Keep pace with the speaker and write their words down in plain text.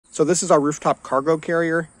So this is our rooftop cargo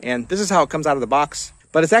carrier, and this is how it comes out of the box.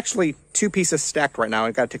 But it's actually 2 pieces stacked right now.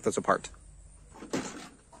 I've got to take those apart.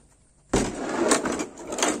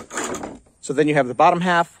 So then you have the bottom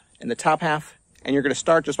half and the top half, and you're going to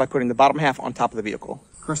start just by putting the bottom half on top of the vehicle.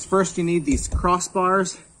 Of course, first you need these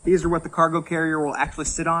crossbars. These are what the cargo carrier will actually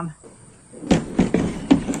sit on.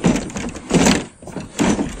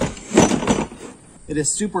 It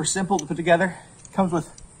is super simple to put together. It comes with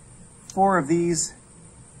 4 of these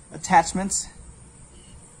attachments,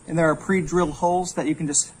 and there are pre-drilled holes that you can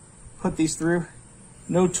just put these through.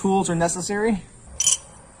 No tools are necessary.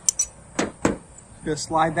 Just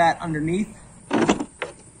slide that underneath.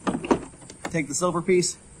 Take the silver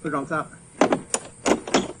piece, put it on top,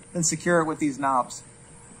 then secure it with these knobs.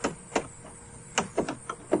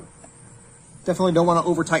 Definitely don't want to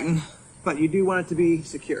over tighten, but you do want it to be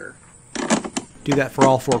secure. Do that for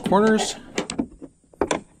all 4 corners.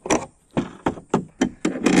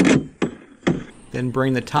 Then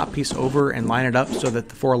bring the top piece over and line it up so that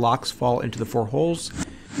the 4 locks fall into the 4 holes.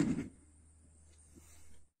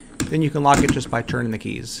 Then you can lock it just by turning the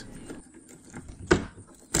keys.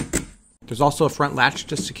 There's also a front latch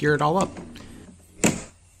to secure it all up.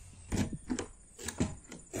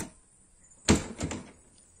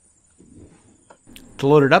 To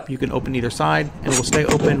load it up, you can open either side, and it will stay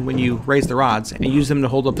open when you raise the rods, and use them to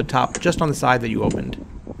hold up the top just on the side that you opened.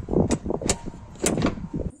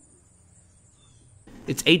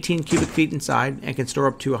 It's 18 cubic feet inside and can store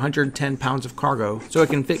up to 110 pounds of cargo, so it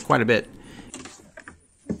can fit quite a bit.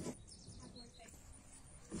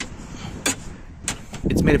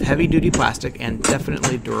 It's made of heavy-duty plastic and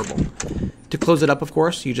definitely durable. To close it up, of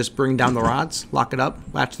course, you just bring down the rods, lock it up,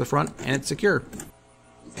 latch the front, and it's secure.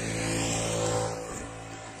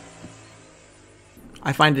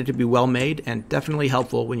 I find it to be well made and definitely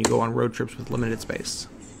helpful when you go on road trips with limited space.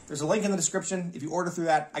 There's a link in the description. If you order through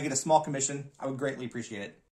that, I get a small commission. I would greatly appreciate it.